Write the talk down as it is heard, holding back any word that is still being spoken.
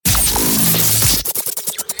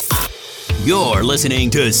You're listening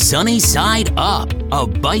to Sunny Side Up, a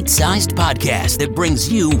bite-sized podcast that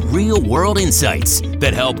brings you real-world insights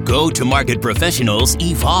that help go-to-market professionals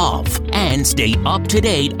evolve and stay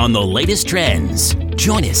up-to-date on the latest trends.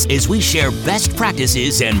 Join us as we share best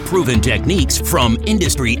practices and proven techniques from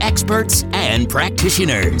industry experts and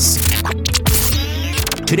practitioners.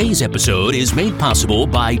 Today's episode is made possible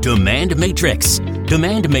by Demand Matrix.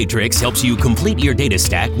 Demand Matrix helps you complete your data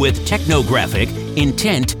stack with technographic,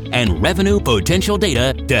 intent, and revenue potential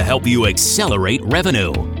data to help you accelerate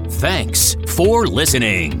revenue. Thanks for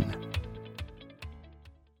listening.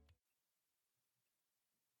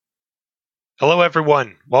 Hello,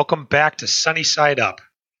 everyone. Welcome back to Sunny Side Up.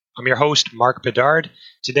 I'm your host, Mark Bedard.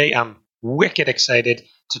 Today, I'm wicked excited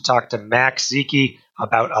to talk to Max Zieke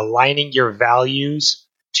about aligning your values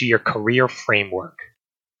to your career framework.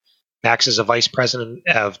 Max is a vice president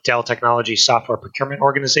of Dell Technologies Software Procurement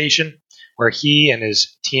Organization, where he and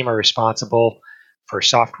his team are responsible for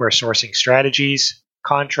software sourcing strategies,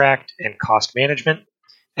 contract and cost management,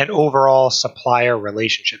 and overall supplier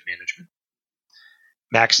relationship management.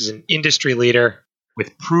 Max is an industry leader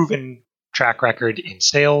with proven track record in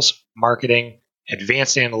sales, marketing,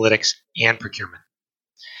 advanced analytics, and procurement.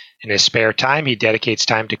 In his spare time, he dedicates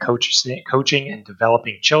time to coaching and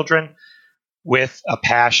developing children with a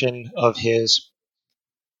passion of his.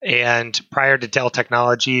 And prior to Dell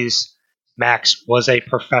Technologies, Max was a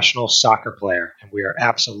professional soccer player, and we are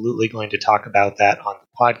absolutely going to talk about that on the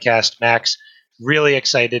podcast. Max, really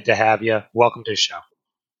excited to have you. Welcome to the show.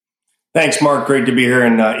 Thanks, Mark. Great to be here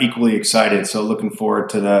and equally excited. So looking forward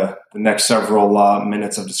to the next several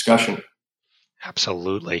minutes of discussion.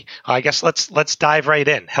 Absolutely. I guess let's dive right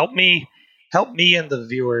in. Help me and the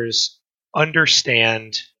viewers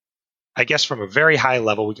understand, I guess from a very high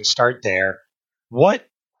level, we can start there. What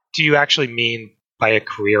do you actually mean by a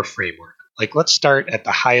career framework? Like, let's start at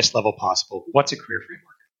the highest level possible. What's a career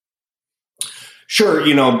framework? Sure.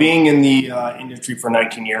 Being in the industry for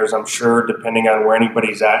 19 years, I'm sure depending on where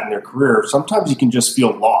anybody's at in their career, sometimes you can just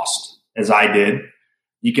feel lost, as I did.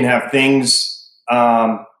 You can have things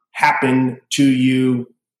happen to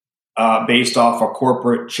you based off a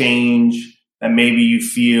corporate change that maybe you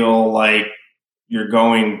feel like you're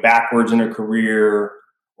going backwards in a career,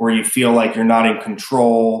 or you feel like you're not in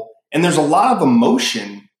control. And there's a lot of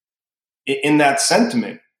emotion in that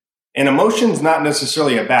sentiment. And emotion is not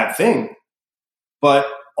necessarily a bad thing, but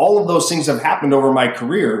all of those things have happened over my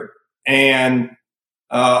career. And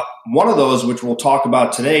one of those, which we'll talk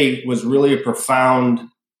about today, was really a profound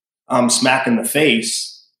smack in the face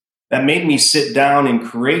that made me sit down and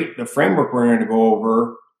create the framework we're going to go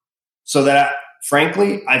over, so that,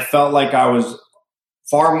 frankly, I felt like I was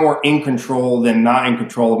far more in control than not in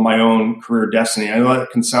control of my own career destiny. I know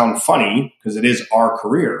that can sound funny because it is our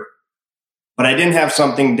career, but I didn't have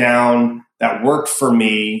something down that worked for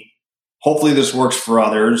me. Hopefully this works for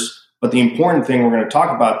others. But the important thing we're going to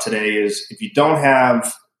talk about today is, if you don't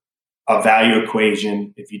have a value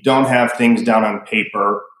equation, if you don't have things down on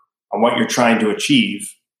paper on what you're trying to achieve,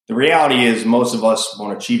 the reality is most of us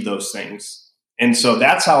won't achieve those things. And so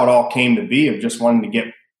that's how it all came to be, of just wanting to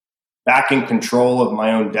get back in control of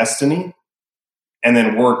my own destiny and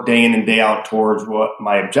then work day in and day out towards what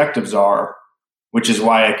my objectives are, which is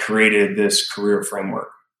why I created this career framework.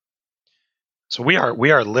 So we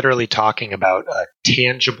are literally talking about a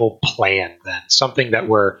tangible plan, then, something that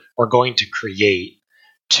we're going to create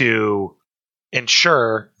to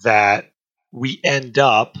ensure that we end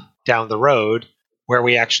up down the road where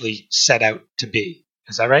we actually set out to be.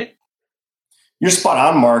 Is that right? You're spot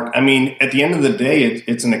on, Mark. I mean, at the end of the day,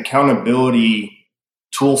 it's an accountability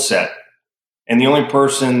tool set. And the only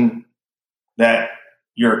person that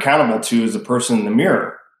you're accountable to is the person in the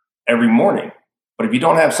mirror every morning. But if you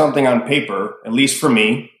don't have something on paper, at least for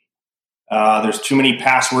me, there's too many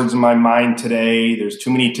passwords in my mind today. There's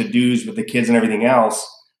too many to-dos with the kids and everything else.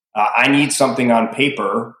 I need something on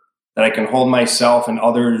paper that I can hold myself and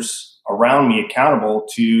others around me accountable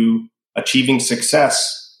to achieving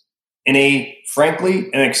success in frankly,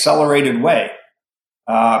 an accelerated way.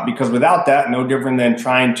 Because without that, no different than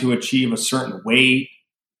trying to achieve a certain weight,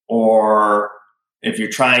 or if you're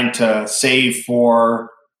trying to save for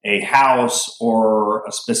a house or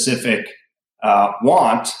a specific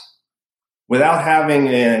want, without having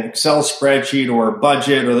an Excel spreadsheet or a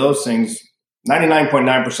budget or those things,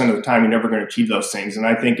 99.9% of the time, you're never going to achieve those things. And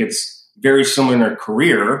I think it's very similar in a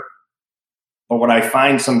career. But what I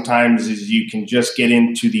find sometimes is you can just get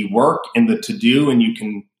into the work and the to-do, and you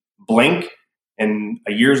can blink, and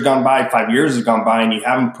a year's gone by, 5 years has gone by, and you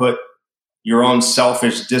haven't put your own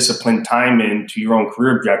selfish disciplined time into your own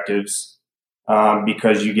career objectives.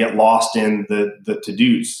 because you get lost in the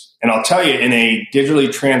to-dos. And I'll tell you, in a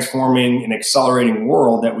digitally transforming and accelerating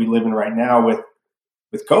world that we live in right now with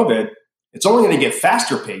COVID, it's only going to get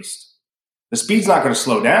faster paced. The speed's not going to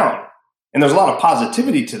slow down. And there's a lot of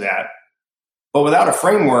positivity to that. But without a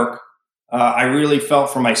framework, I really felt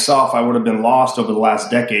for myself I would have been lost over the last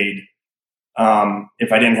decade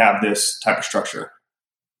if I didn't have this type of structure.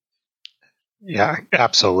 Yeah,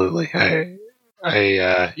 absolutely.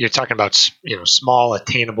 You're talking about small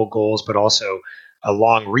attainable goals, but also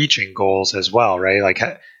long-reaching goals as well, right? Like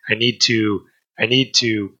I need to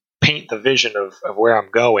paint the vision of where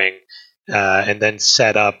I'm going, and then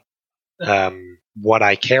set up what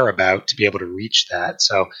I care about to be able to reach that.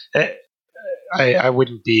 So I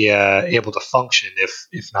wouldn't be able to function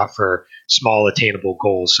if not for small attainable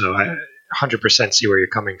goals. So I 100% see where you're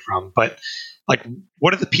coming from. But like,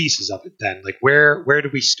 what are the pieces of it then? Like, where do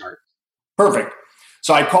we start? Perfect.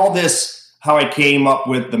 So I call this how I came up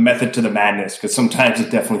with the method to the madness, because sometimes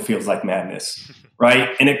it definitely feels like madness,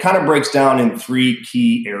 right? And it kind of breaks down in 3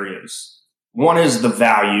 key areas. One is the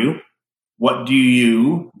value. What do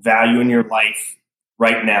you value in your life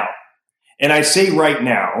right now? And I say right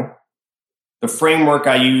now, the framework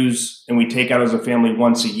I use and we take out as a family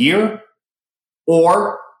once a year,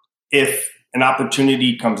 or if an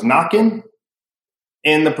opportunity comes knocking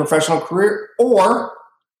in the professional career, or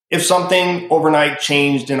if something overnight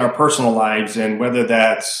changed in our personal lives, and whether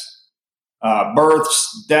that's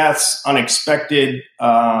births, deaths, unexpected,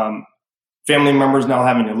 family members now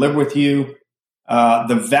having to live with you,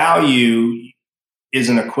 the value is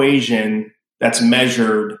an equation that's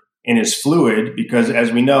measured and is fluid, because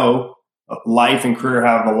as we know, life and career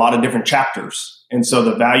have a lot of different chapters. And so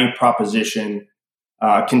the value proposition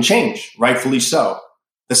can change, rightfully so.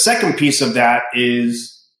 The second piece of that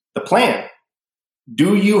is the plan.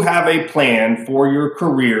 Do you have a plan for your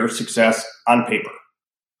career success on paper?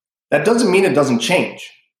 That doesn't mean it doesn't change.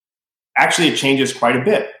 Actually, it changes quite a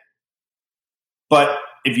bit. But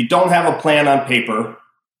if you don't have a plan on paper,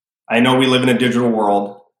 I know we live in a digital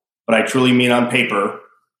world, but I truly mean on paper,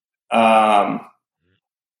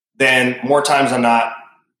 then more times than not,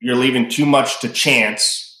 you're leaving too much to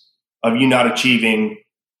chance of you not achieving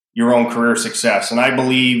your own career success. And I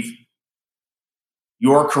believe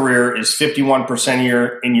your career is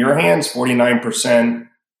 51% in your hands, 49%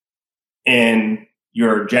 in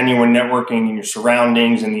your genuine networking and your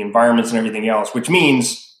surroundings and the environments and everything else, which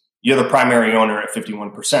means you're the primary owner at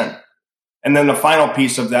 51%. And then the final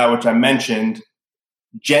piece of that, which I mentioned,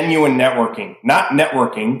 genuine networking, not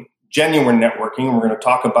networking, genuine networking. And we're going to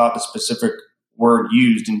talk about the specific word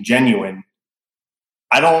used in genuine.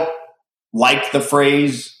 I don't like the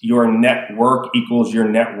phrase your network equals your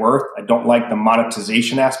net worth. I don't like the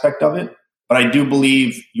monetization aspect of it, but I do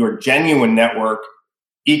believe your genuine network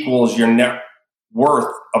equals your net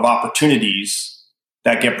worth of opportunities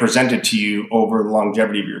that get presented to you over the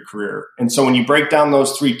longevity of your career. And so when you break down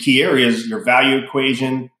those 3 key areas, your value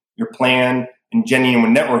equation, your plan, and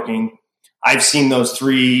genuine networking, I've seen those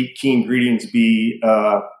 3 key ingredients be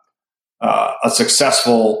a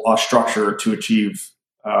successful structure to achieve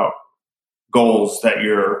goals that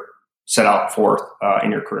you're set out for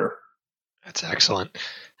in your career. That's excellent.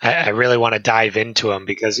 I really want to dive into them,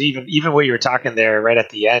 because even what you were talking there right at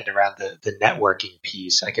the end around the networking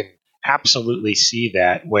piece, I can absolutely see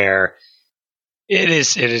that, where it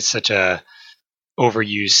is such a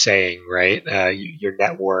overused saying, right? Your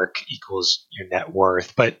network equals your net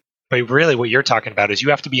worth, but really what you're talking about is you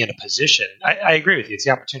have to be in a position. I agree with you. It's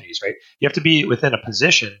the opportunities, right? You have to be within a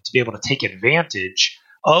position to be able to take advantage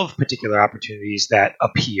of particular opportunities that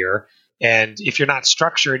appear. And if you're not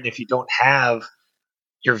structured, and if you don't have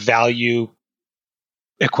your value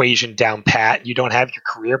equation down pat, you don't have your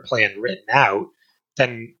career plan written out,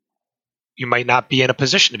 then you might not be in a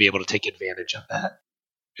position to be able to take advantage of that.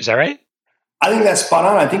 Is that right? I think that's spot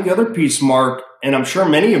on. I think the other piece, Mark, and I'm sure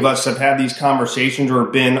many of us have had these conversations or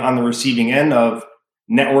been on the receiving end of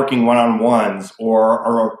networking one-on-ones,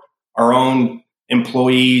 or our own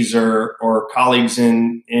employees or colleagues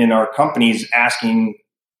in our companies asking,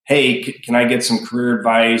 hey, can I get some career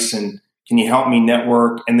advice, and can you help me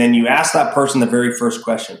network? And then you ask that person the very first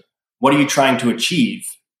question, what are you trying to achieve?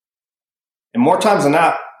 And more times than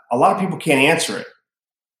not, a lot of people can't answer it.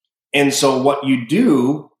 And so what you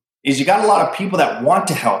do is you got a lot of people that want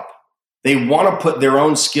to help. They want to put their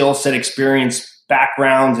own skill set, experience,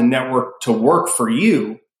 backgrounds, and network to work for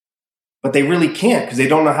you, but they really can't because they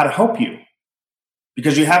don't know how to help you,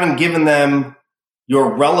 because you haven't given them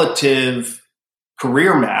your relative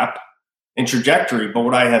career map and trajectory. But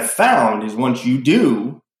what I have found is once you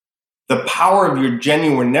do, the power of your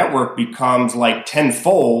genuine network becomes like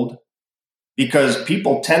tenfold because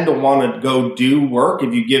people tend to want to go do work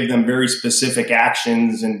if you give them very specific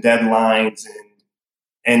actions and deadlines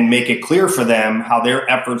and make it clear for them how their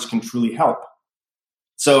efforts can truly help.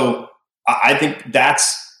 So I think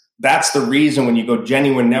that's the reason when you go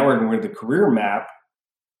genuine networking with the career map,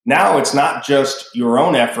 now it's not just your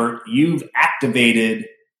own effort. You've activated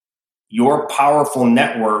your powerful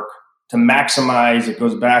network to maximize. It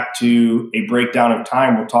goes back to a breakdown of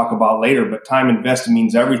time we'll talk about later, but time invested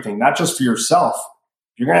means everything, not just for yourself.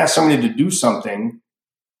 If you're going to ask somebody to do something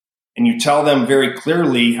and you tell them very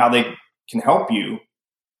clearly how they can help you,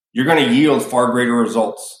 you're going to yield far greater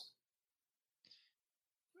results.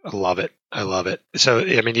 I love it. So,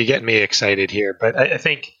 I mean, you get me excited here, but I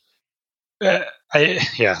think,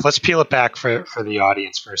 let's peel it back for the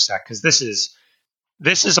audience for a sec, because this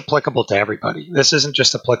is applicable to everybody. This isn't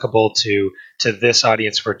just applicable to this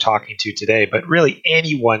audience we're talking to today, but really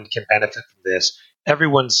anyone can benefit from this.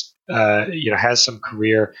 Everyone's has some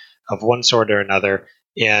career of one sort or another,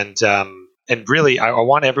 and really I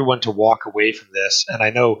want everyone to walk away from this. And I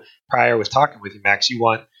know prior was talking with you, Max, you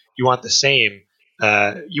want the same.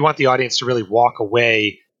 You want the audience to really walk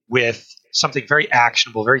away with something very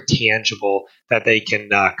actionable, very tangible that they can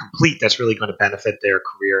complete that's really going to benefit their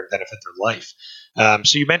career and benefit their life.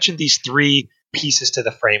 So you mentioned these three pieces to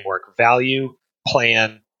the framework: value,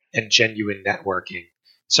 plan, and genuine networking.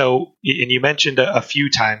 So, and you mentioned a few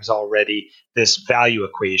times already this value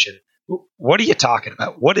equation. What are you talking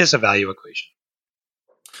about? What is a value equation?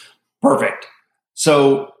 Perfect.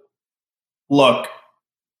 So, look,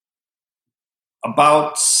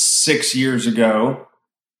 about 6 years ago,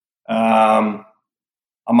 I'm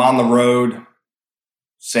on the road,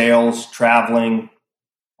 sales, traveling,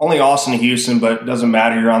 only Austin and Houston, but it doesn't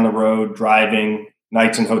matter. You're on the road, driving,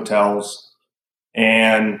 nights in hotels.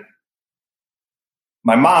 And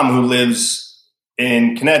my mom, who lives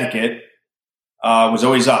in Connecticut, was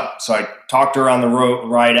always up. So I talked to her on the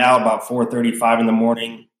ride out about 4:35 in the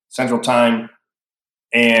morning, Central Time.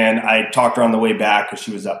 And I talked to her on the way back because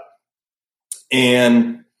she was up.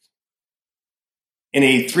 And in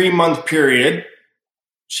a 3-month period,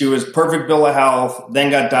 she was perfect bill of health, then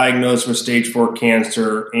got diagnosed with stage 4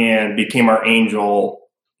 cancer and became our angel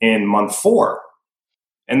in month 4.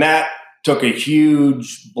 And that took a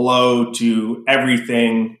huge blow to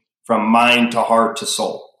everything from mind to heart to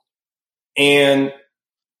soul. And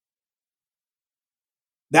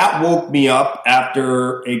that woke me up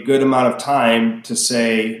after a good amount of time to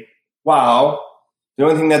say, wow, the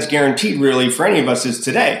only thing that's guaranteed really for any of us is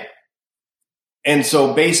today. And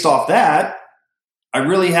so based off that, I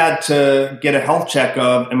really had to get a health check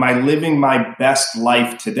of, am I living my best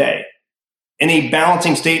life today? And a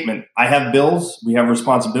balancing statement. I have bills. We have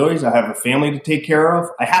responsibilities. I have a family to take care of.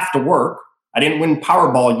 I have to work. I didn't win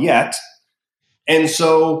Powerball yet. And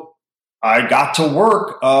so I got to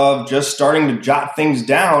work of just starting to jot things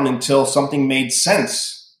down until something made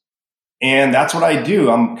sense. And that's what I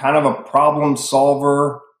do. I'm kind of a problem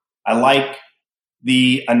solver. I like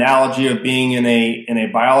the analogy of being in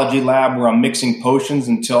a biology lab where I'm mixing potions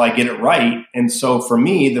until I get it right. And so for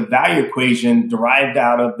me, the value equation derived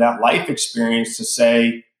out of that life experience to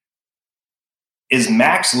say, is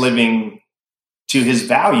Max living to his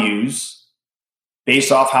values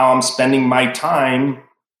based off how I'm spending my time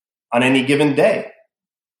on any given day?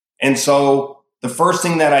 And so the first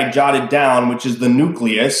thing that I jotted down, which is the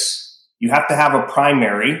nucleus, you have to have a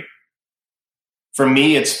primary. For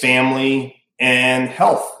me, it's family and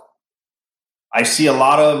health. I see a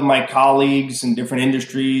lot of my colleagues in different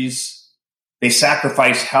industries, they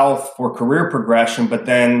sacrifice health for career progression, but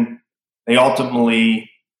then they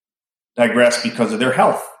ultimately digress because of their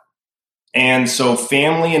health. And so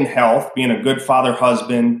family and health, being a good father,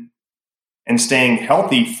 husband, and staying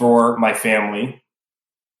healthy for my family,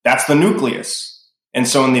 that's the nucleus. And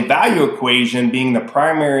so in the value equation, being the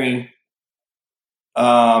primary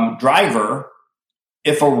driver,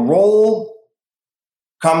 if a role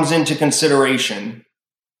comes into consideration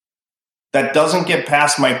that doesn't get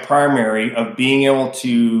past my primary of being able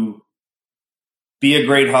to be a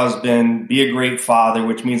great husband, be a great father,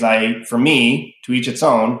 which means for me, to each its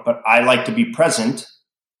own, but I like to be present,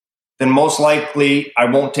 then most likely I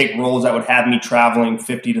won't take roles that would have me traveling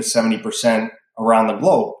 50 to 70% around the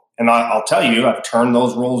globe. And I'll tell you, I've turned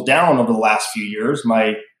those roles down over the last few years.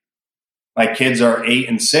 My kids are 8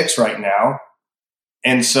 and 6 right now.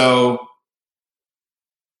 And so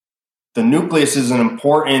the nucleus is an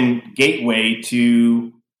important gateway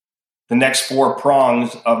to the next 4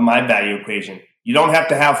 prongs of my value equation. You don't have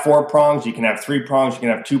to have 4 prongs. You can have 3 prongs. You can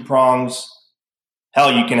have 2 prongs.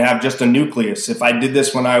 Hell, you can have just a nucleus. If I did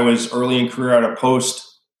this when I was early in career out of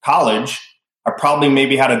post-college, I probably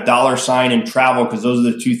maybe had a dollar sign in travel because those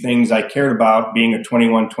are the two things I cared about being a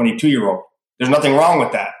 21, 22-year-old. There's nothing wrong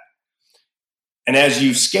with that. And as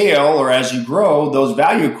you scale or as you grow, those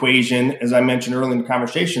value equation, as I mentioned earlier in the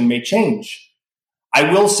conversation, may change.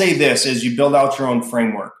 I will say this as you build out your own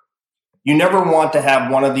framework. You never want to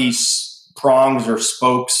have one of these prongs or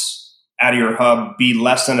spokes out of your hub be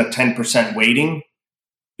less than a 10% weighting,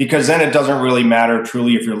 because then it doesn't really matter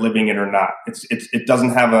truly if you're living it or not. It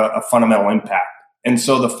doesn't have a fundamental impact. And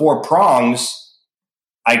so the 4 prongs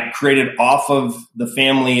I created off of the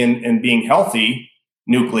family and being healthy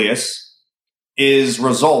nucleus is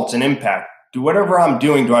results and impact. Do whatever I'm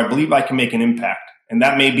doing, do I believe I can make an impact? And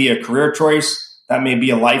that may be a career choice. That may be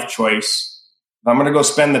a life choice. If I'm going to go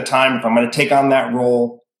spend the time, if I'm going to take on that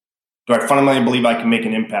role, do I fundamentally believe I can make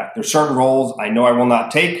an impact? There's certain roles I know I will not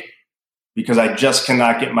take because I just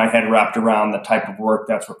cannot get my head wrapped around the type of work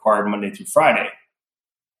that's required Monday through Friday.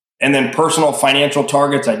 And then personal financial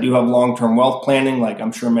targets. I do have long-term wealth planning, like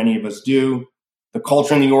I'm sure many of us do. The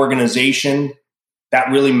culture in the organization, that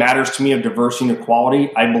really matters to me, of diversity and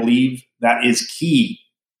equality. I believe that is key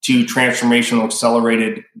to transformational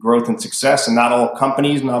accelerated growth and success. And not all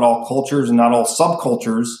companies, not all cultures, and not all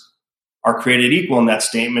subcultures are created equal in that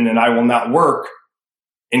statement. And I will not work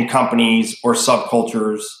in companies or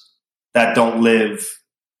subcultures that don't live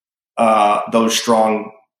those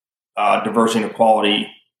strong diversity and equality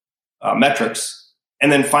metrics.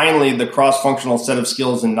 And then finally, the cross-functional set of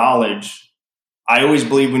skills and knowledge. I always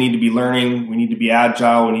believe we need to be learning. We need to be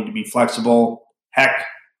agile. We need to be flexible. Heck,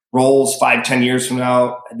 roles 5-10 years from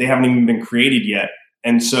now, they haven't even been created yet.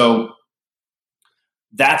 And so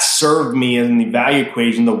that served me in the value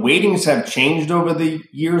equation. The weightings have changed over the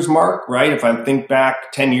years, Mark, right? If I think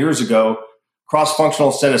back 10 years ago,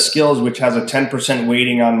 cross-functional set of skills, which has a 10%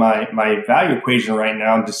 weighting on my value equation right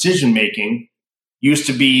now, decision-making used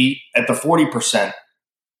to be at the 40%.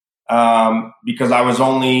 Because I was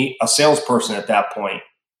only a salesperson at that point.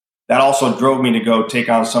 That also drove me to go take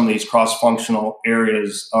on some of these cross-functional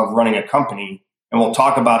areas of running a company. And we'll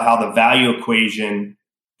talk about how the value equation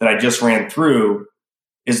that I just ran through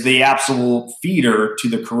is the absolute feeder to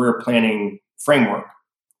the career planning framework.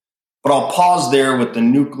 But I'll pause there with the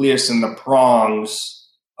nucleus and the prongs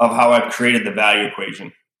of how I've created the value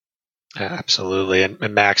equation. Absolutely.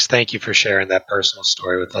 And Max, thank you for sharing that personal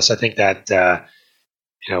story with us. I think that,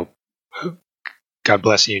 God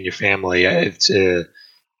bless you and your family.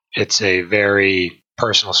 It's a very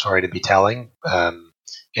personal story to be telling, and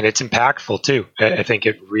it's impactful too. I think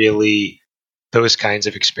it really, those kinds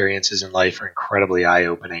of experiences in life are incredibly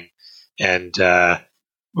eye-opening. And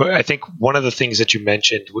I think one of the things that you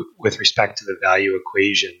mentioned with respect to the value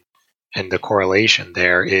equation and the correlation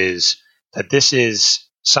there is that this is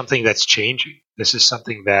something that's changing. This is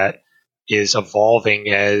something that is evolving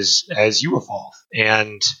as you evolve,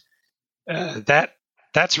 and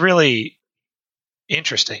that's really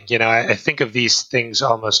interesting. I think of these things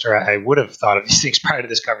almost, or I would have thought of these things prior to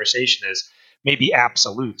this conversation as maybe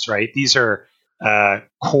absolutes, right? These are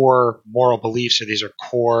core moral beliefs, or these are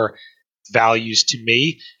core values to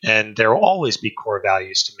me, and there will always be core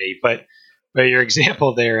values to me. But your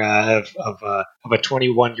example there of a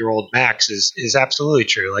 21-year-old Max is absolutely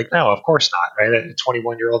true. Like, no, of course not, right? A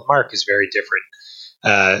 21-year-old Mark is very different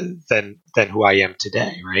than who I am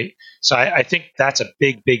today, right? So I think that's a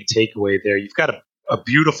big takeaway there. You've got a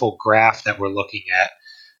beautiful graph that we're looking at,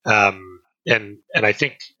 and I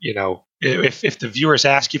think if the viewers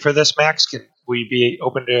ask you for this, Max, can we be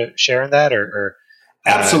open to sharing that or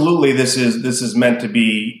Absolutely, this is meant to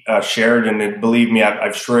be shared, and believe me,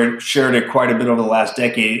 I've shared it quite a bit over the last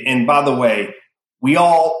decade. And by the way, we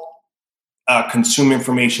all consume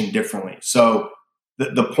information differently. So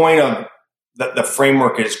the point of the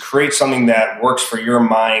framework is create something that works for your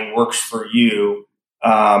mind, works for you.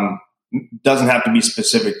 Doesn't have to be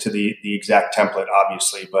specific to the exact template,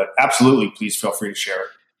 obviously, but absolutely, please feel free to share it.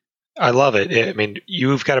 I love it. I mean,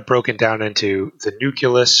 you've got it broken down into the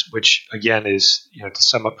nucleus, which again is, to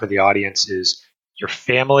sum up for the audience, is your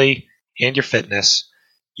family and your fitness.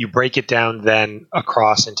 You break it down then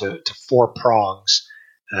across into 4 prongs.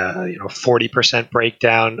 40%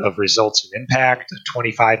 breakdown of results and impact, a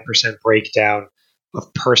 25% breakdown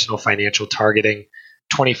of personal financial targeting,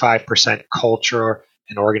 25% culture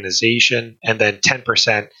and organization, and then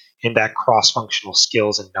 10% in that cross-functional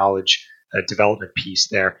skills and knowledge development piece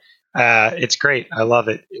there. It's great. I love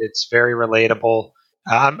it. It's very relatable.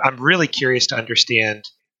 I'm really curious to understand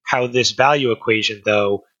how this value equation,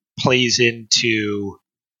 though, plays into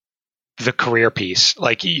the career piece.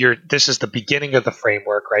 Like this is the beginning of the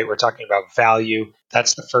framework, right? We're talking about value.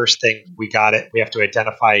 That's the first thing. We got it. We have to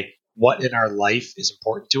identify what in our life is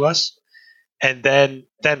important to us. And then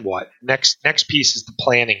what? Next piece is the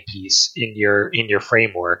planning piece in your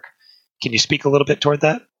framework. Can you speak a little bit toward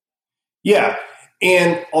that? Yeah.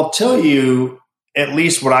 And I'll tell you at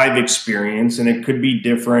least what I've experienced, and it could be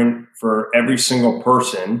different for every single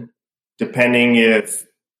person, depending if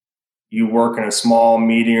you work in a small,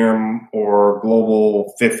 medium, or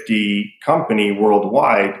global 50 company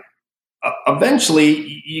worldwide.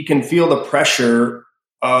 Eventually, you can feel the pressure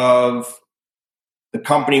of the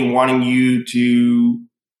company wanting you to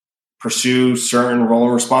pursue certain role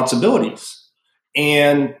and responsibilities.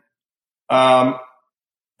 And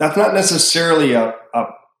that's not necessarily a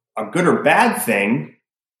good or bad thing,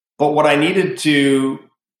 but what I needed to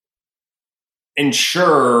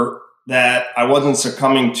ensure that I wasn't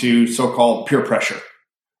succumbing to so-called peer pressure,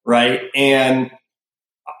 right? And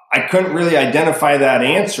I couldn't really identify that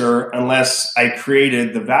answer unless I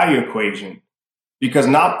created the value equation, because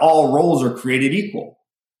not all roles are created equal.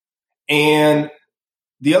 And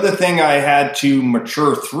the other thing I had to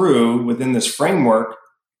mature through within this framework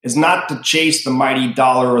is not to chase the mighty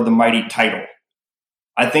dollar or the mighty title.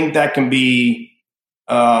 I think that can be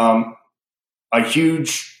a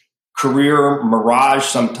huge career mirage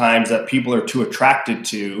sometimes that people are too attracted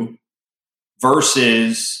to,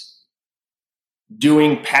 versus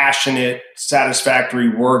doing passionate, satisfactory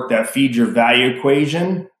work that feeds your value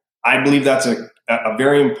equation. I believe that's a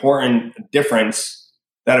very important difference,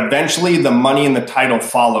 that eventually the money and the title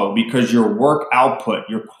follow, because your work output,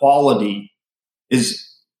 your quality is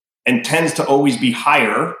and tends to always be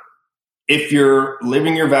higher if you're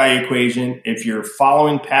living your value equation, if you're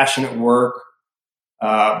following passionate work.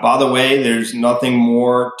 By the way, there's nothing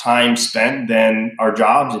more time spent than our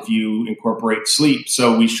jobs if you incorporate sleep.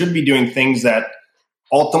 So we should be doing things that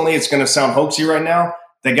ultimately, it's going to sound hoaxy right now,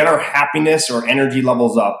 that get our happiness or energy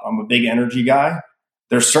levels up. I'm a big energy guy.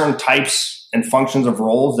 There's certain types and functions of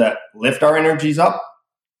roles that lift our energies up,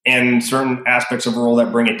 and certain aspects of a role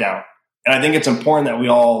that bring it down. And I think it's important that we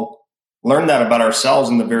all learn that about ourselves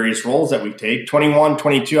in the various roles that we take. 21,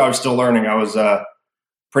 22, I was still learning. I was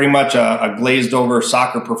pretty much a glazed over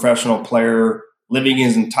soccer professional player, living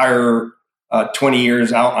his entire 20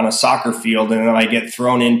 years out on a soccer field. And then I get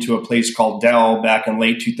thrown into a place called Dell back in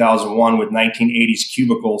late 2001 with 1980s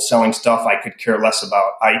cubicles selling stuff I could care less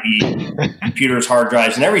about, i.e. computers, hard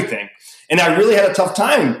drives, and everything. And I really had a tough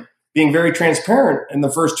time being very transparent in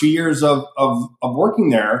the first 2 years of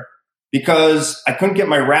working there, because I couldn't get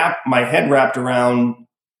my head wrapped around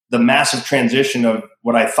the massive transition of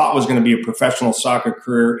what I thought was going to be a professional soccer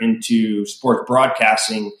career into sports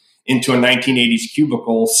broadcasting, into a 1980s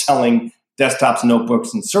cubicle selling desktops,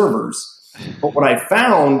 notebooks, and servers. But what I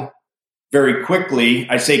found very quickly,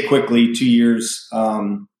 I say quickly, 2 years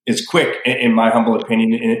is quick in my humble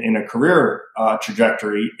opinion in a career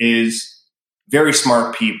trajectory, is very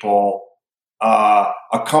smart people,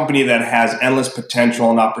 a company that has endless potential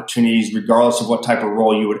and opportunities, regardless of what type of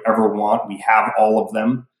role you would ever want. We have all of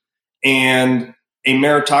them. And a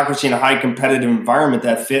meritocracy and a high competitive environment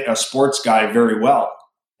that fit a sports guy very well.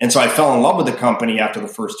 And so I fell in love with the company after the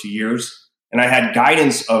first 2 years. And I had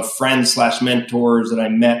guidance of friends / mentors that I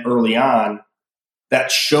met early on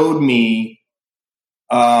that showed me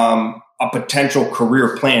a potential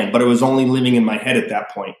career plan, but it was only living in my head at that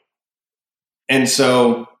point. And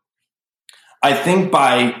so I think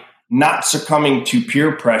by not succumbing to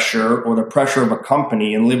peer pressure or the pressure of a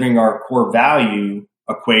company and living our core value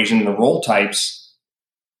equation, the role types,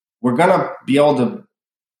 we're going to be able to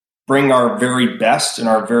bring our very best and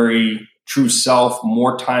our very true self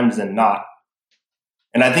more times than not.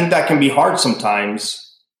 And I think that can be hard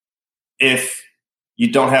sometimes if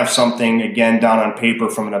you don't have something, again, down on paper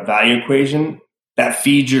from a value equation that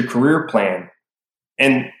feeds your career plan.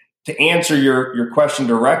 And to answer your question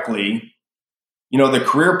directly, the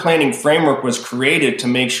career planning framework was created to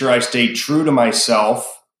make sure I stay true to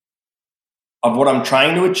myself of what I'm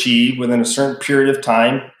trying to achieve within a certain period of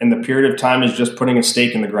time. And the period of time is just putting a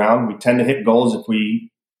stake in the ground. We tend to hit goals if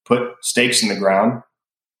we put stakes in the ground.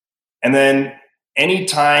 And then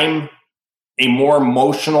anytime a more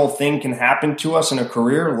emotional thing can happen to us in a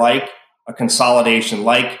career, like a consolidation,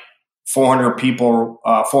 like 400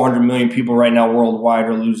 million people right now worldwide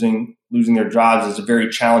are losing their jobs. It's a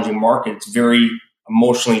very challenging market. It's very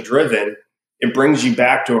emotionally driven. It brings you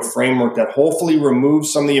back to a framework that hopefully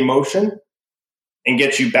removes some of the emotion and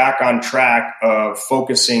gets you back on track of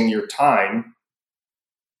focusing your time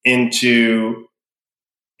into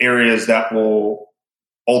areas that will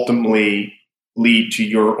ultimately lead to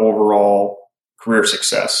your overall career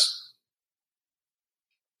success.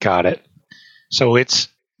 Got it. So it's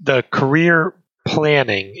the career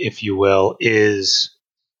planning, if you will, is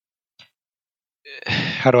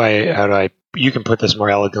how do I you can put this more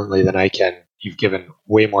elegantly than I can. You've given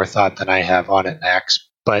way more thought than I have on it, Max.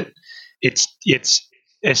 But it's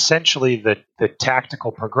essentially the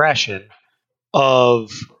tactical progression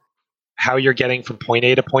of how you're getting from point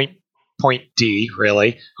A to point D,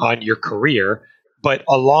 really, on your career. But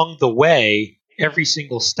along the way, every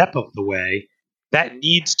single step of the way, that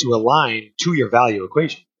needs to align to your value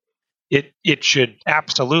equation. It should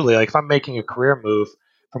absolutely, like if I'm making a career move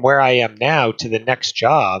from where I am now to the next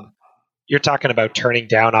job, you're talking about turning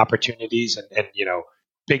down opportunities and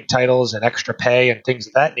big titles and extra pay and things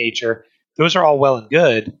of that nature. Those are all well and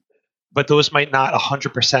good, but those might not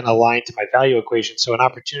 100% align to my value equation. So an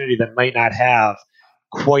opportunity that might not have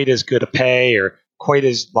quite as good a pay or quite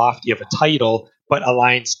as lofty of a title, but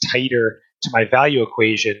aligns tighter to my value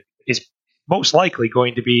equation is most likely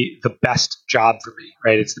going to be the best job for me,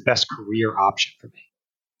 right? It's the best career option for me.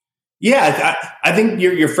 Yeah, I think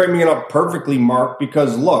you're framing it up perfectly, Mark,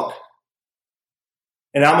 because look,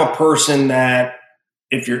 and I'm a person that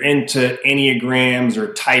if you're into Enneagrams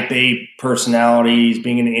or type A personalities,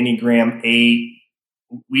 being an Enneagram 8,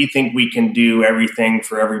 we think we can do everything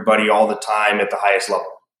for everybody all the time at the highest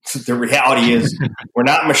level. The reality is we're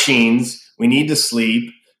not machines. We need to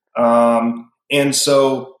sleep. And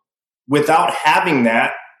so without having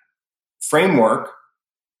that framework,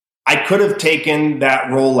 I could have taken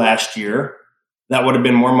that role last year. That would have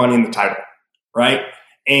been more money in the title, right?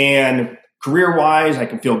 And career-wise, I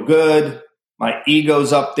can feel good. My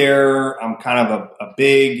ego's up there. I'm kind of a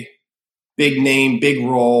big name, big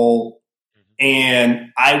role.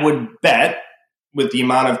 And I would bet with the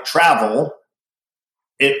amount of travel,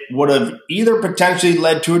 it would have either potentially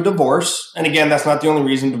led to a divorce. And again, that's not the only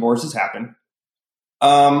reason divorces happen.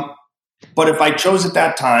 But if I chose at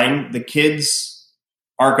that time, the kids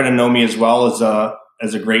aren't going to know me as well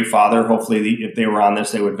as a great father. Hopefully, if they were on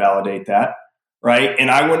this, they would validate that, right?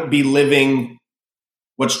 And I wouldn't be living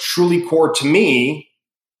what's truly core to me,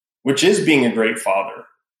 which is being a great father.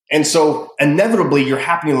 And so inevitably your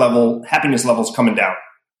happiness level is coming down.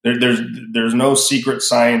 There's no secret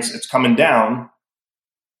science. It's coming down.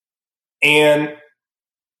 And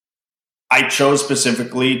I chose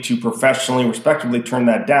specifically to professionally, respectively turn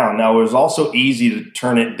that down. Now, it was also easy to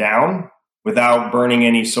turn it down without burning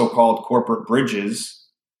any so-called corporate bridges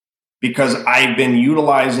because I've been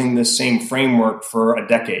utilizing this same framework for a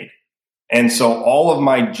decade. And so all of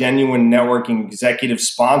my genuine networking executive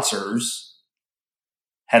sponsors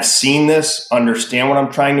have seen this, understand what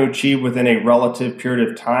I'm trying to achieve within a relative period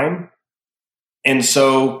of time. And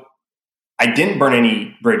so I didn't burn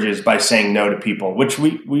any bridges by saying no to people, which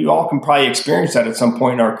we all can probably experience that at some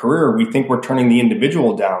point in our career. We think we're turning the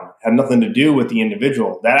individual down. It had nothing to do with the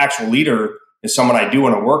individual. That actual leader is someone I do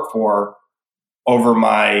want to work for over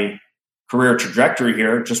my career trajectory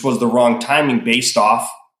here. It just was the wrong timing based off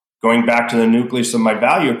going back to the nucleus of my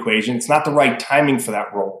value equation. It's not the right timing for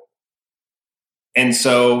that role. And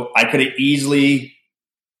so I could have easily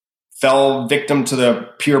fell victim to the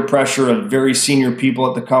peer pressure of very senior people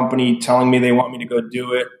at the company telling me they want me to go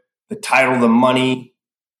do it, the title, the money.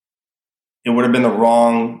 It would have been the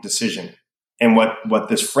wrong decision. And what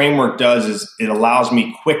this framework does is it allows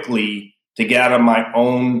me quickly to get out of my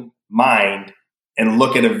own mind and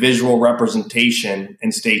look at a visual representation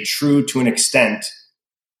and stay true to an extent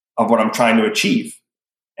of what I'm trying to achieve.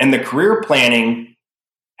 And the career planning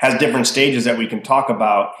has different stages that we can talk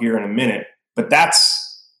about here in a minute, but that's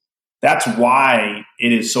why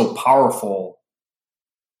it is so powerful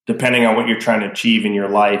depending on what you're trying to achieve in your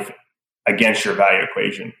life against your value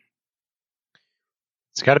equation.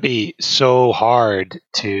 It's got to be so hard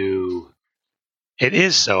it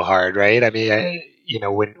is so hard, right? I mean,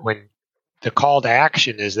 when the call to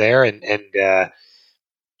action is there and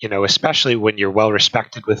especially when you're well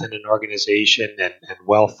respected within an organization and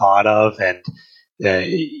well thought of and,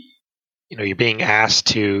 you're being asked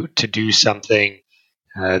to do something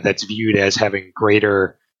that's viewed as having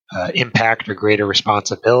greater impact or greater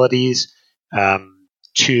responsibilities,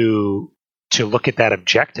 to look at that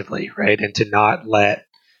objectively, right, and to not let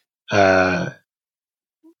the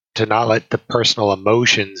personal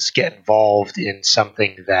emotions get involved in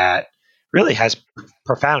something that really has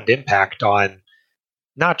profound impact on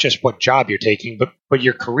not just what job you're taking, but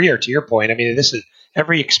your career. To your point, I mean, this is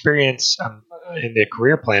every experience in the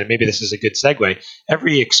career plan. Maybe this is a good segue.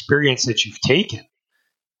 Every experience that you've taken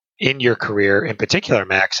in your career, in particular,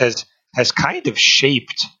 Max, has kind of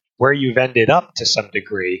shaped where you've ended up to some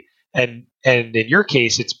degree. And in your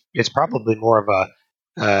case, it's probably more of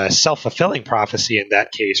a self-fulfilling prophecy in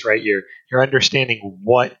that case, right? You're understanding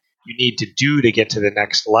what you need to do to get to the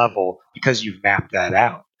next level because you've mapped that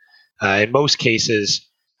out. In most cases,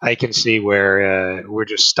 I can see where we're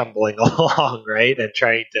just stumbling along, right, and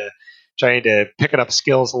trying to pick up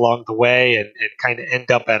skills along the way, and kind of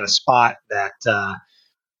end up at a spot that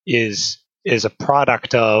is a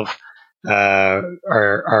product of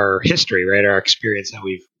our history, right, our experience that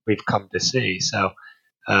we've come to see. So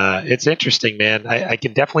it's interesting, man. I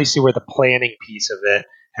can definitely see where the planning piece of it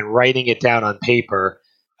and writing it down on paper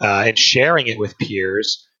and sharing it with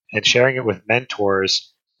peers and sharing it with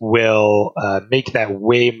mentors will make that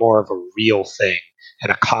way more of a real thing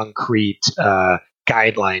and a concrete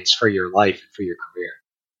guidelines for your life and for your career.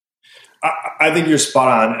 I think you're spot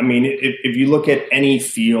on. I mean, if you look at any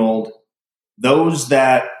field, those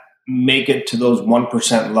that make it to those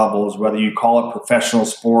 1% levels, whether you call it professional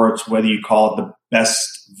sports, whether you call it the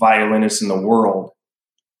best violinist in the world,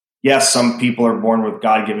 yes, some people are born with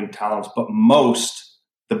God-given talents, but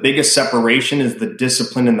the biggest separation is the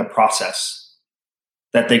discipline in the process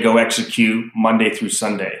that they go execute Monday through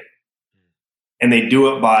Sunday. And they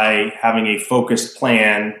do it by having a focused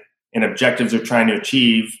plan and objectives they're trying to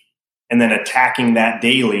achieve, and then attacking that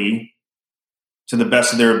daily to the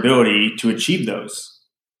best of their ability to achieve those.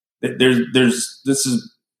 This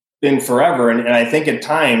has been forever. And I think at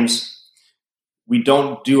times we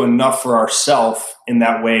don't do enough for ourselves in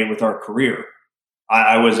that way with our career.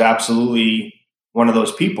 I was absolutely one of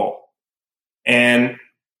those people. And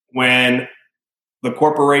when the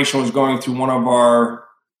corporation was going through one of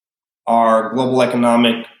our global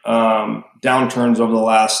economic downturns over the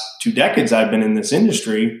last 2 decades I've been in this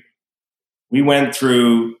industry, we went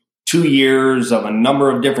through 2 years of a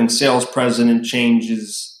number of different sales president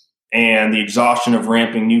changes and the exhaustion of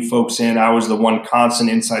ramping new folks in. I was the one constant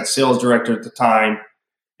inside sales director at the time.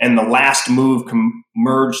 And the last move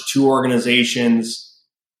merged 2 organizations.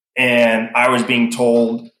 And I was being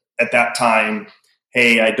told at that time,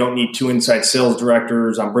 hey, I don't need 2 inside sales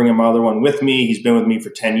directors. I'm bringing my other one with me. He's been with me for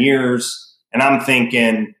 10 years. And I'm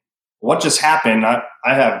thinking, what just happened? I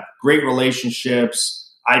have great relationships.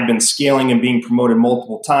 I've been scaling and being promoted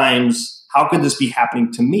multiple times. How could this be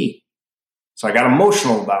happening to me? So I got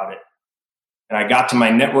emotional about it. And I got to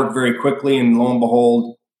my network very quickly. And lo and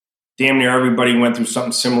behold, damn near everybody went through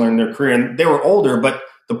something similar in their career. And they were older. But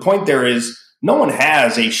the point there is no one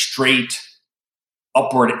has a straight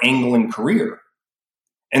upward angling career.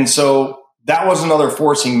 And so that was another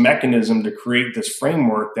forcing mechanism to create this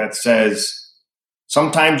framework that says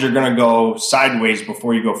sometimes you're going to go sideways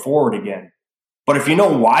before you go forward again. But if you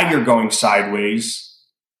know why you're going sideways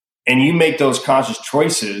and you make those conscious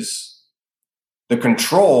choices, the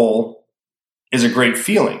control is a great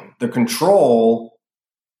feeling. The control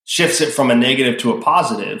shifts it from a negative to a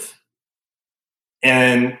positive,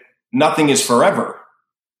 and nothing is forever.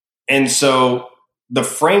 And so the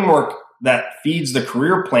framework that feeds the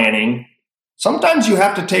career planning, sometimes you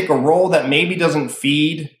have to take a role that maybe doesn't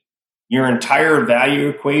feed your entire value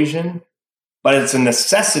equation, but it's a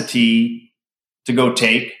necessity to go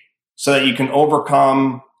take so that you can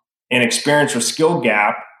overcome an experience or skill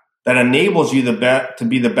gap that enables you to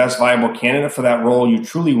be the best viable candidate for that role you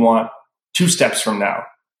truly want 2 steps from now.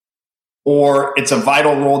 Or it's a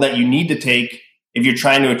vital role that you need to take if you're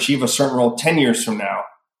trying to achieve a certain role 10 years from now.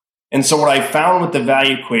 And so what I found with the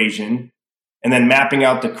value equation and then mapping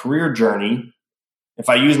out the career journey, if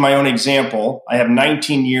I use my own example, I have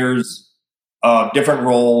 19 years of different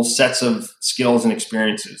roles, sets of skills and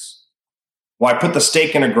experiences. Well, I put the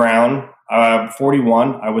stake in the ground. I'm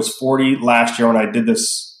 41. I was 40 last year when I did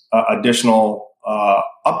this additional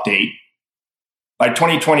update. By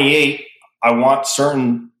 2028, I want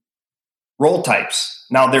certain role types.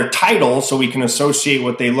 Now, they're titles, so we can associate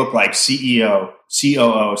what they look like: CEO,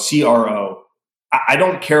 COO, CRO. I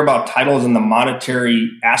don't care about titles and the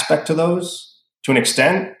monetary aspect to those to an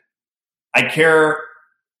extent. I care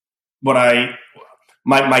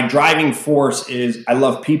my driving force is I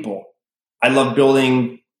love people. I love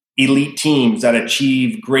building elite teams that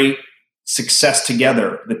achieve great success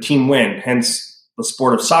together. The team win. Hence, the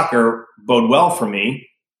sport of soccer bode well for me.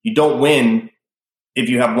 You don't win if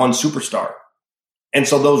you have one superstar. And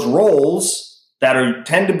so those roles that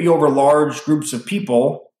tend to be over large groups of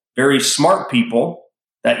people, very smart people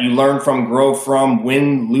that you learn from, grow from,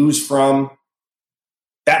 win, lose from,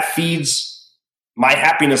 that feeds my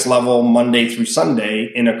happiness level Monday through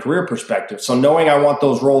Sunday in a career perspective. So knowing I want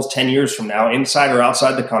those roles 10 years from now, inside or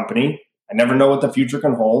outside the company, I never know what the future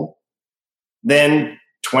can hold. Then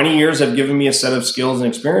 20 years have given me a set of skills and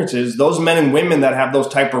experiences. Those men and women that have those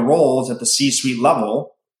type of roles at the C-suite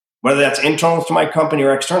level, whether that's internal to my company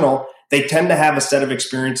or external, they tend to have a set of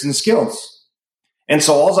experience and skills. And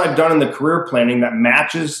so all I've done in the career planning that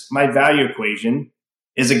matches my value equation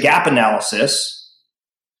is a gap analysis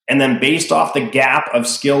And then based off the gap of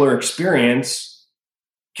skill or experience,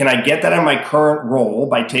 can I get that in my current role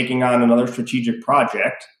by taking on another strategic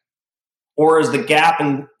project? Or is the gap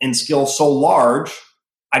in skill so large,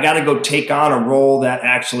 I got to go take on a role that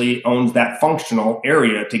actually owns that functional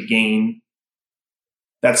area to gain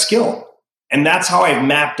that skill? And that's how I've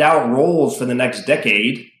mapped out roles for the next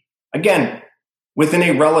decade. Again, within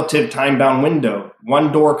a relative time-bound window.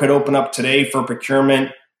 One door could open up today for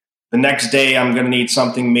procurement. The next day, I'm going to need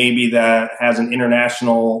something maybe that has an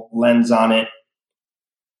international lens on it.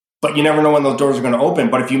 But you never know when those doors are going to open.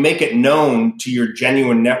 But if you make it known to your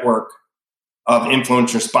genuine network of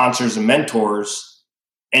influencers, sponsors, and mentors,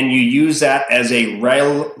 and you use that as a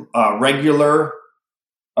regular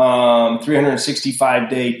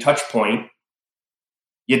 365-day touch point,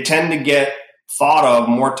 you tend to get thought of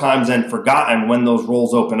more times than forgotten when those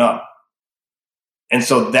roles open up. And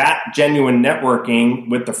so that genuine networking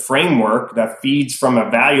with the framework that feeds from a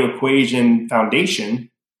value equation foundation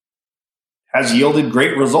has yielded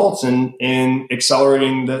great results in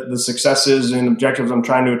accelerating the successes and objectives I'm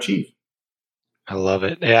trying to achieve. I love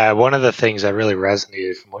it. Yeah, one of the things that really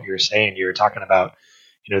resonated from what you were saying, you were talking about,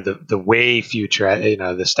 the way future,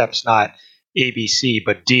 the steps not A, B, C,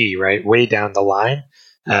 but D, right? Way down the line.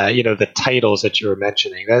 The titles that you were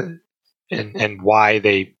mentioning that, and why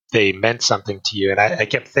they meant something to you. And I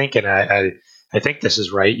kept thinking, I think this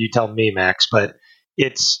is right. You tell me, Max, but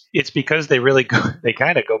it's because they really they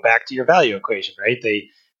kind of go back to your value equation, right?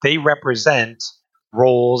 They represent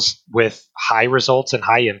roles with high results and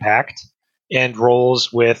high impact, and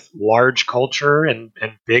roles with large culture and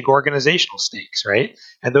big organizational stakes, right?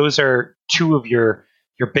 And those are two of your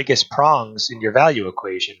biggest prongs in your value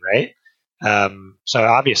equation, right? So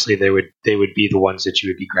obviously they would be the ones that you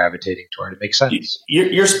would be gravitating toward. It makes sense.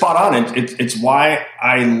 You're spot on. It's why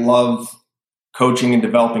I love coaching and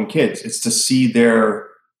developing kids. It's to see their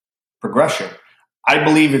progression. I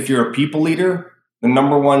believe if you're a people leader, the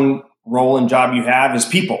number one role and job you have is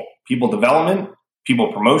people development,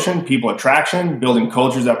 people promotion, people attraction, building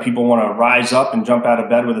cultures that people want to rise up and jump out of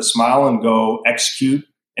bed with a smile and go execute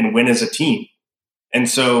and win as a team. And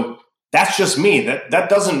so that's just me. That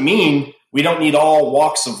doesn't mean we don't need all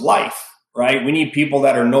walks of life, right? We need people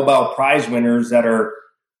that are Nobel Prize winners, that are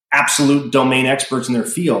absolute domain experts in their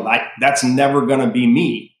field. That's never going to be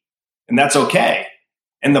me, and that's okay.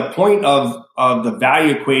 And the point of the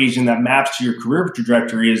value equation that maps to your career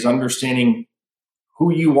trajectory is understanding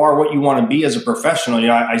who you are, what you want to be as a professional.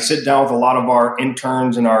 I sit down with a lot of our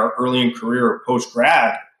interns in our early in career or post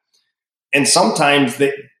grad, and sometimes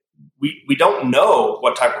we don't know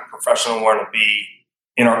what type of professional we want to be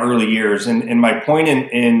in our early years. And my point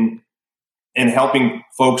in helping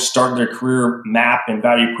folks start their career map and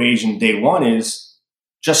value equation day one is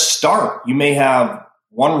just start. You may have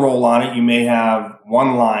one role on it. You may have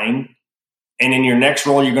one line. And in your next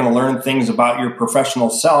role, you're going to learn things about your professional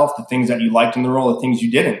self, the things that you liked in the role, the things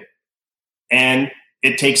you didn't. And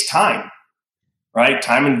it takes time, right?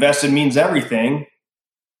 Time invested means everything.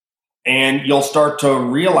 And you'll start to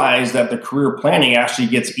realize that the career planning actually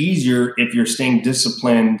gets easier if you're staying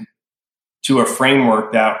disciplined to a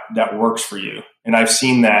framework that works for you. And I've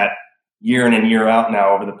seen that year in and year out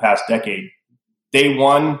now over the past decade. Day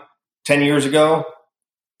one, 10 years ago,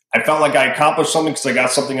 I felt like I accomplished something because I got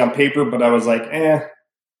something on paper, but I was like,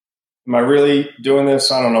 am I really doing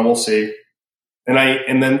this? I don't know. We'll see.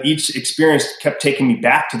 And then each experience kept taking me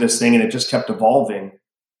back to this thing, and it just kept evolving.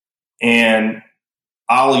 And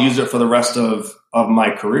I'll use it for the rest of my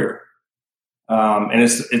career. And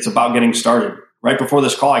it's about getting started. Right before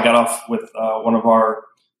this call, I got off with one of our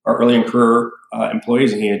early in career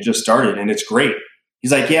employees, and he had just started, and it's great.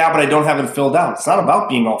 He's like, yeah, but I don't have it filled out. It's not about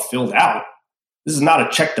being all filled out. This is not a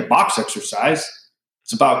check the box exercise.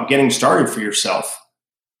 It's about getting started for yourself.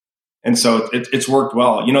 And so it's worked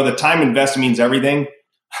well. The time invested means everything.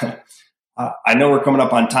 I know we're coming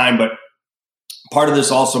up on time, but part of this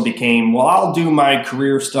also became, well, I'll do my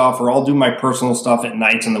career stuff or I'll do my personal stuff at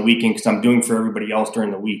nights and the weekend because I'm doing for everybody else during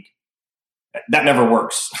the week. That never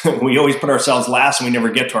works. We always put ourselves last and we never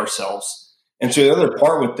get to ourselves. And so the other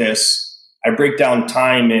part with this, I break down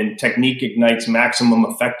time in technique ignites maximum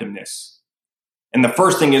effectiveness. And the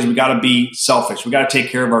first thing is we got to be selfish. We got to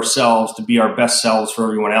take care of ourselves to be our best selves for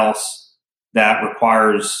everyone else that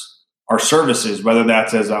requires our services, whether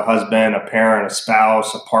that's as a husband, a parent, a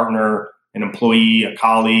spouse, a partner, an employee, a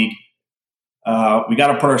colleague. We got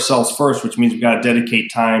to put ourselves first, which means we got to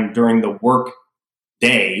dedicate time during the work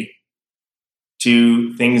day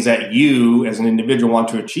to things that you as an individual want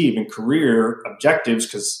to achieve and career objectives,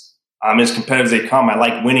 because I'm as competitive as they come. I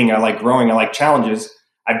like winning. I like growing. I like challenges.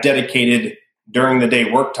 I've dedicated during the day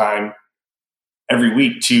work time every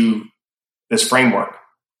week to this framework.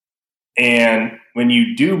 And when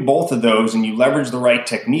you do both of those and you leverage the right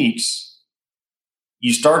techniques,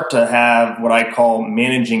 you start to have what I call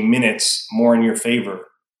managing minutes more in your favor.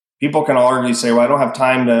 People can argue, say, well, I don't have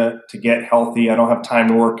time to get healthy. I don't have time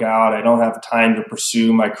to work out. I don't have time to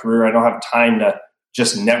pursue my career. I don't have time to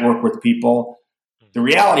just network with people. The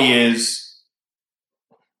reality is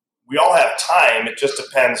we all have time. It just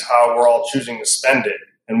depends how we're all choosing to spend it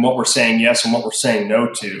and what we're saying yes and what we're saying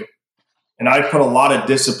no to. And I put a lot of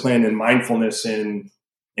discipline and mindfulness in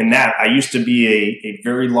that. I used to be a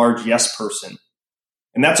very large yes person.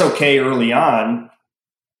 And that's okay early on.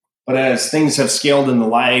 But as things have scaled in the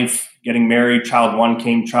life, getting married, child 1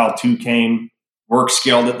 came, child 2 came, work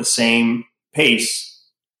scaled at the same pace,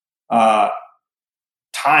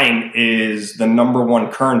 time is the number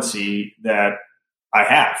one currency that I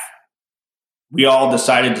have. We all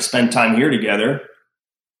decided to spend time here together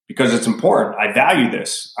because it's important. I value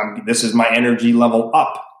this. This is my energy level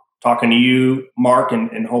up. Talking to you, Mark,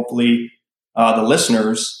 and hopefully the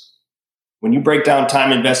listeners. When you break down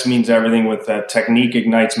time invest means everything with technique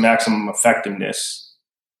ignites maximum effectiveness,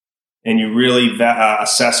 and you really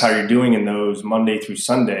assess how you're doing in those Monday through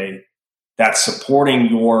Sunday, that's supporting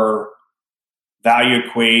your value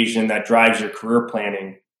equation that drives your career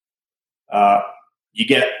planning. You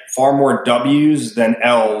get far more W's than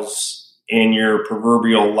L's in your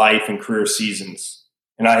proverbial life and career seasons.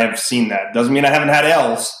 And I have seen that. Doesn't mean I haven't had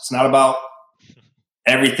L's. It's not about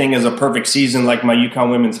everything is a perfect season like my UConn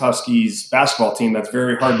Women's Huskies basketball team. That's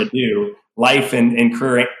very hard to do. Life and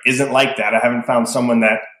career isn't like that. I haven't found someone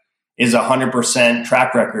that is 100%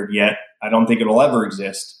 track record yet. I don't think it'll ever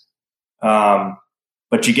exist.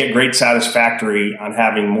 But you get great satisfactory on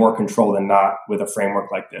having more control than not with a framework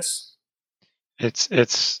like this.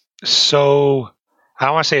 It's so, I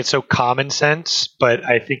don't want to say it's so common sense, but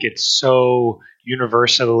I think it's so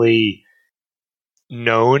universally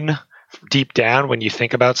known deep down when you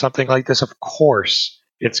think about something like this. Of course,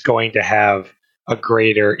 it's going to have a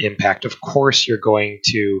greater impact. Of course, you're going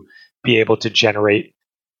to be able to generate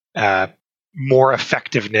more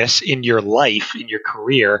effectiveness in your life, in your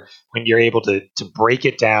career, when you're able to break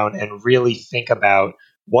it down and really think about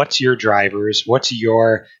what's your drivers, what's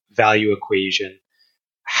your value equation,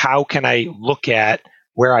 how can I look at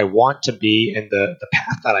where I want to be and the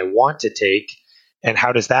path that I want to take, and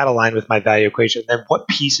how does that align with my value equation? Then what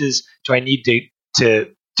pieces do I need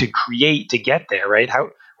to create to get there, right?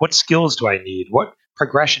 What skills do I need? What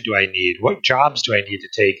progression do I need? What jobs do I need to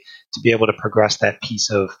take to be able to progress that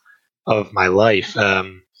piece of my life?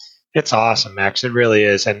 It's awesome, Max. It really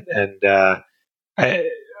is. And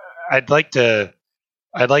I'd like to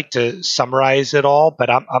summarize it all,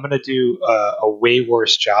 but I'm going to do a way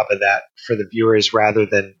worse job of that for the viewers rather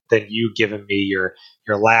than you giving me your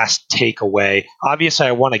last takeaway. Obviously,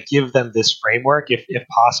 I want to give them this framework if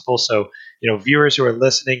possible. So, viewers who are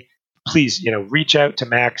listening, please, reach out to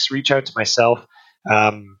Max, reach out to myself.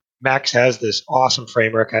 Max has this awesome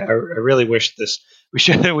framework. I really wish we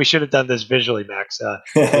should have done this visually, Max.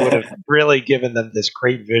 It would have really given them this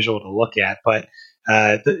great visual to look at. But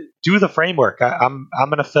do the framework. I'm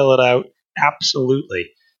going to fill it out.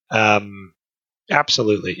 Absolutely.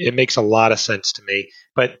 Absolutely. It makes a lot of sense to me.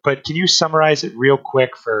 But can you summarize it real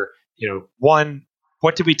quick for, one,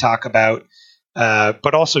 what did we talk about?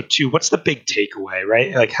 But also two, what's the big takeaway,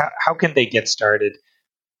 right? Like how can they get started?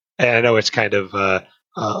 And I know it's kind of a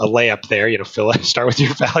layup there, start with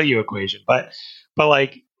your value equation, but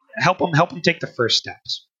like help them take the first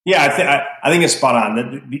steps. Yeah, I think it's spot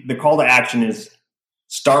on. The call to action is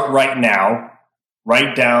start right now,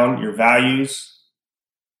 write down your values,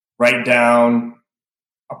 write down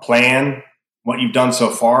a plan, what you've done so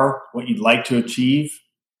far, what you'd like to achieve,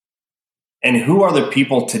 and who are the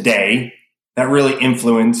people today that really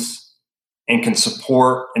influence and can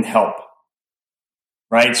support and help,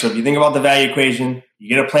 right? So if you think about the value equation, you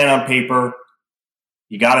get a plan on paper,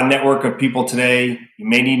 you got a network of people today, you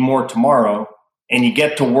may need more tomorrow, and you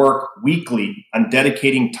get to work weekly on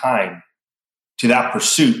dedicating time to that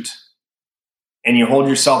pursuit. And you hold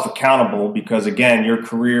yourself accountable because, again, your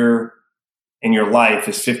career and your life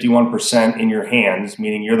is 51% in your hands,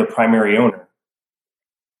 meaning you're the primary owner.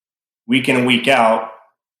 Week in and week out,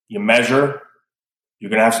 you measure. You're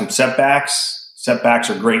going to have some setbacks. Setbacks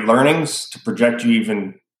are great learnings to project you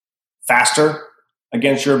even faster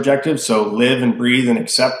against your objectives. So live and breathe and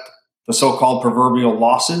accept the so-called proverbial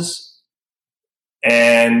losses,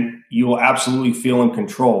 and you will absolutely feel in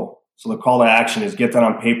control. So the call to action is get that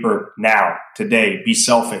on paper now, today. Be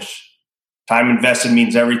selfish. Time invested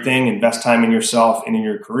means everything. Invest time in yourself and in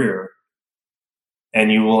your career,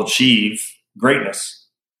 and you will achieve greatness.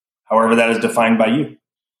 however that is defined by you.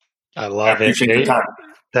 I love it. Appreciate the time.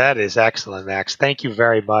 That is excellent, Max. Thank you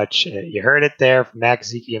very much. You heard it there from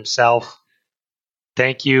Max Zicke himself.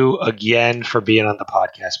 Thank you again for being on the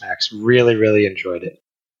podcast, Max. Really, really enjoyed it.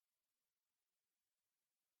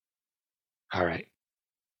 All right.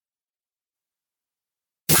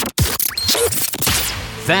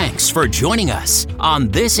 Thanks for joining us on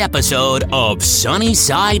this episode of Sunny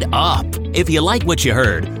Side Up. If you like what you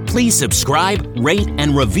heard, please subscribe, rate,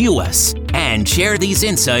 and review us, and share these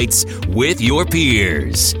insights with your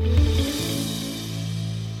peers.